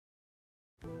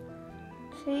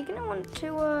So you're gonna want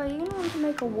to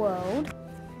make a world.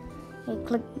 You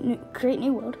click create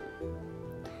new world,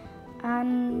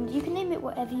 and you can name it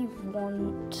whatever you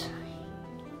want.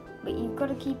 But you've got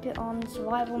to keep it on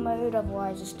survival mode,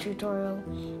 otherwise this tutorial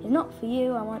is not for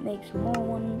you. I might make some more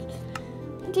ones.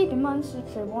 And keep in mind,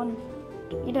 601,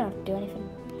 you don't have to do anything.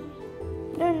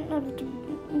 You don't have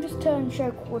to just turn show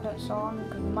coordinates on,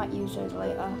 because we might use those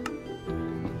later.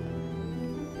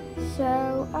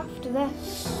 So after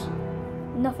this,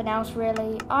 nothing else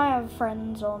really. I have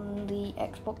friends on the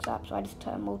Xbox app, so I just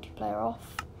turn multiplayer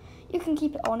off. You can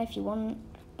keep it on if you want,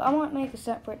 but I might make a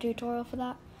separate tutorial for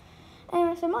that.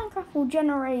 Anyway, so Minecraft will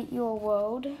generate your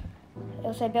world.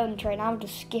 It'll say building terrain. I'll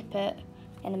just skip it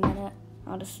in a minute.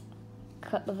 I'll just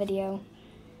cut the video.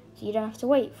 So you don't have to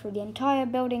wait for the entire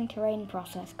building terrain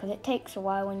process, because it takes a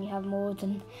while when you have more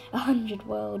than 100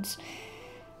 worlds.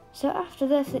 So after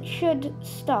this, it should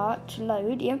start to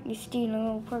load. Yep, you're stealing a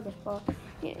little progress bar.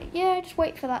 Yeah, just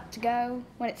wait for that to go.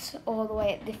 When it's all the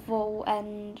way at the full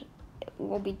end, it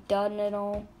will be done and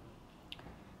all.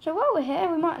 So while we're here,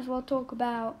 we might as well talk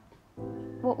about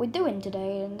what we're doing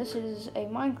today, and this is a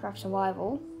Minecraft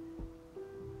survival,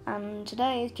 and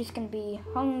today is just going to be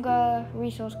hunger,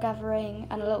 resource gathering,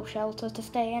 and a little shelter to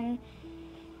stay in,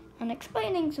 and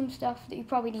explaining some stuff that you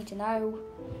probably need to know.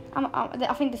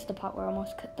 I think this is the part where I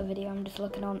almost cut the video. I'm just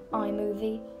looking on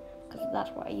iMovie, because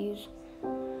that's what I use.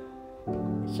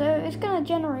 So it's going to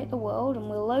generate the world, and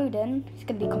we'll load in. It's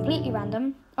going to be completely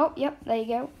random. Oh, yep, there you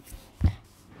go.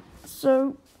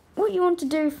 So what you want to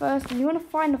do first is you want to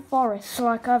find a forest,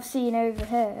 like I've seen over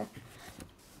here.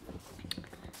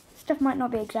 Stuff might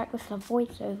not be exact with the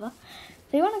voiceover.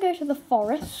 So you want to go to the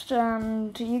forest,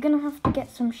 and you're going to have to get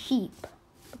some sheep,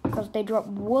 because they drop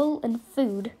wool and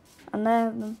food, and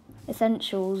they're the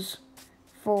essentials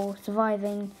for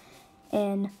surviving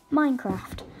in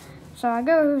Minecraft. So I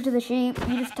go over to the sheep,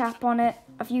 you just tap on it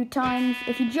a few times.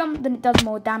 If you jump, then it does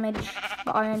more damage,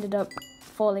 but I ended up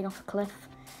falling off a cliff.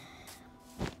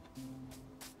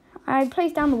 I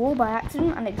placed down the wall by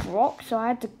accident and it dropped, so I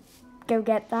had to go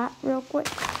get that real quick.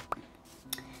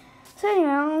 So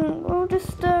anyway, we'll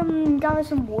just gather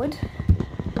some wood.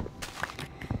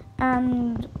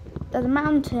 And there's a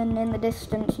mountain in the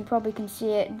distance, you probably can see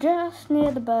it, just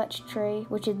near the birch tree,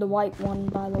 which is the white one,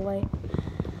 by the way.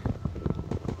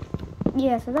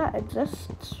 Yeah, so that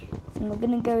exists. And we're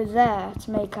going to go there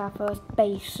to make our first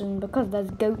base, and because there's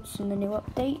goats in the new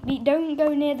update, don't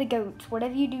go near the goats.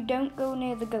 Whatever you do, don't go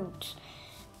near the goats.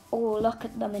 Or look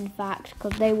at them, in fact,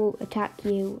 because they will attack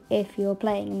you if you're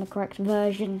playing in the correct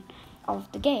version of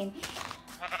the game.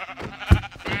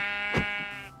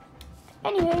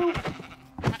 Anywho,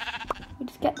 we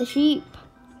just get the sheep,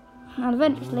 and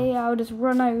eventually I'll just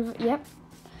run over,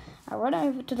 I'll run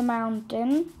over to the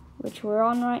mountain, which we're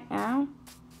on right now.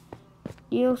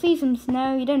 You'll see some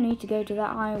snow. You don't need to go to that.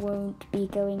 I won't be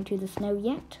going to the snow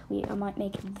yet. I might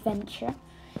make an adventure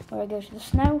where I go to the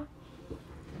snow.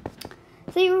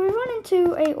 So you run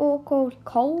into a ore called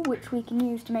coal, which we can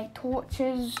use to make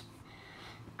torches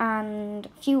and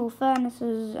fuel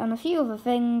furnaces and a few other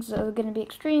things that are going to be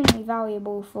extremely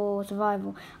valuable for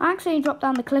survival. I actually dropped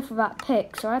down the cliff with that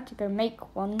pick, so I had to go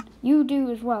make one. You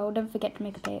do as well. Don't forget to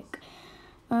make a pick.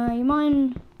 I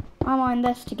mine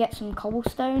this to get some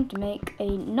cobblestone to make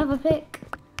another pick.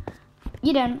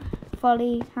 You don't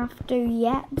fully have to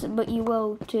yet, but you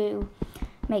will to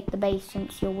make the base,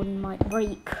 since your wooden might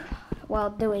break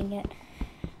while doing it.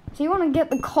 So you want to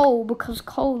get the coal, because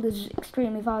coal is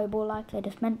extremely valuable, like I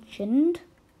just mentioned.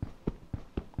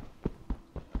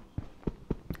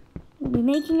 We'll be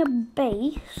making a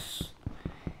base,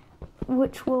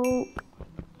 which will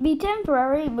be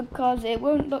temporary because it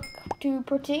won't look too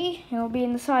pretty. It'll be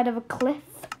in the side of a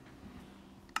cliff,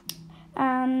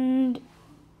 and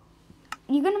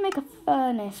you're going to make a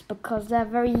furnace because they're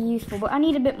very useful, but I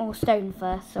need a bit more stone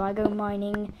first, so I go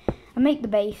mining and make the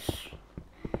base.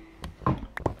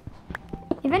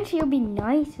 Eventually it'll be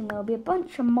night, and there'll be a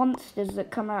bunch of monsters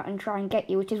that come out and try and get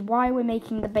you, which is why we're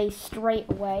making the base straight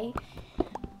away.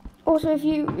 Also, if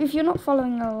you're not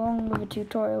following along with the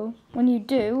tutorial, when you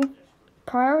do,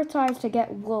 prioritize to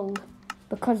get wool,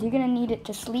 because you're going to need it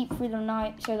to sleep through the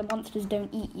night so the monsters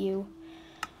don't eat you.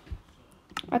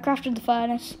 I crafted the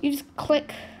furnace. You just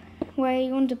click where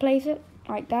you want to place it,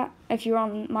 like that, if you're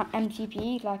on my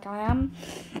MCP like I am.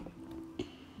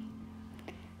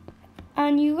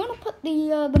 And you're going to put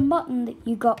the mutton that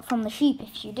you got from the sheep,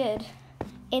 if you did,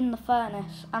 in the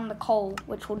furnace, and the coal,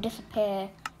 which will disappear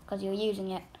because you're using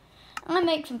it. And I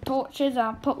make some torches.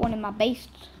 I'll put one in my base,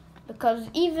 because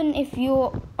even if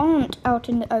you aren't out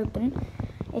in the open,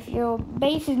 if your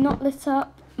base is not lit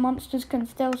up, monsters can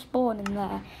still spawn in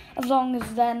there as long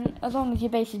as your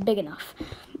base is big enough.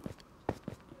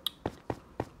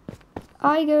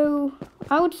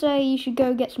 I would say you should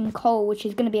go get some coal, which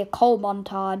is going to be a coal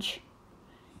montage.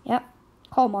 Yep,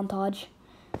 coal montage.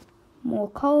 More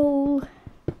coal.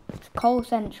 It's coal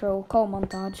central, coal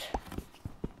montage.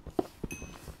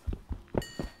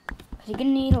 Because you're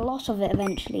going to need a lot of it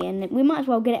eventually, and we might as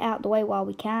well get it out the way while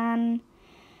we can.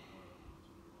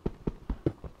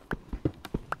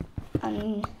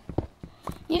 And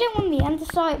you don't want the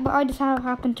andesite, but I just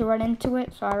happened to run into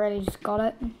it, so I really just got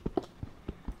it.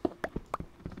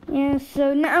 Yeah,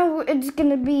 so now it's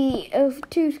gonna be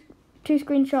two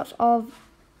screenshots of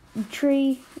the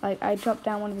tree. Like I chopped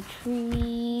down one of the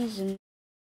trees and.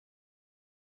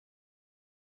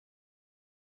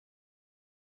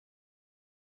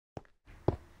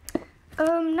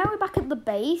 Now we're back at the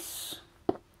base.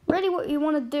 Really, what you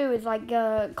want to do is like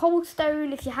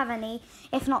cobblestone if you have any.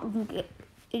 If not, you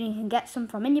can get some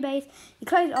from in your base. You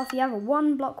close it off. You have a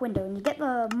 1-block window, and you get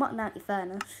the mutton out your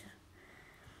furnace.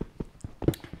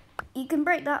 You can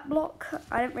break that block.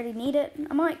 I don't really need it.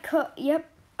 I might cut. Yep,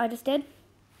 I just did.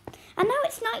 And now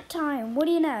it's night time. What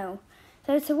do you know?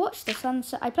 So to watch the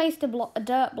sunset, I placed a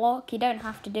dirt block. You don't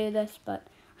have to do this, but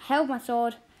I held my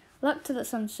sword, looked to the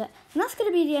sunset, and that's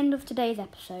going to be the end of today's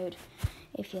episode.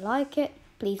 If you like it,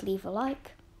 please leave a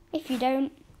like. If you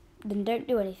don't, then don't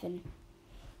do anything.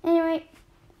 Anyway,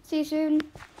 see you soon.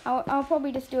 I'll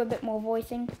probably just do a bit more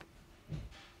voicing.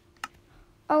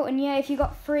 Oh, and yeah, if you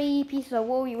got 3 pieces of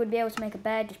wool, you would be able to make a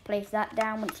bed. Just place that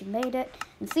down once you made it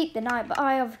and sleep the night. But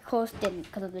I, of course, didn't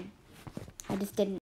because I just didn't.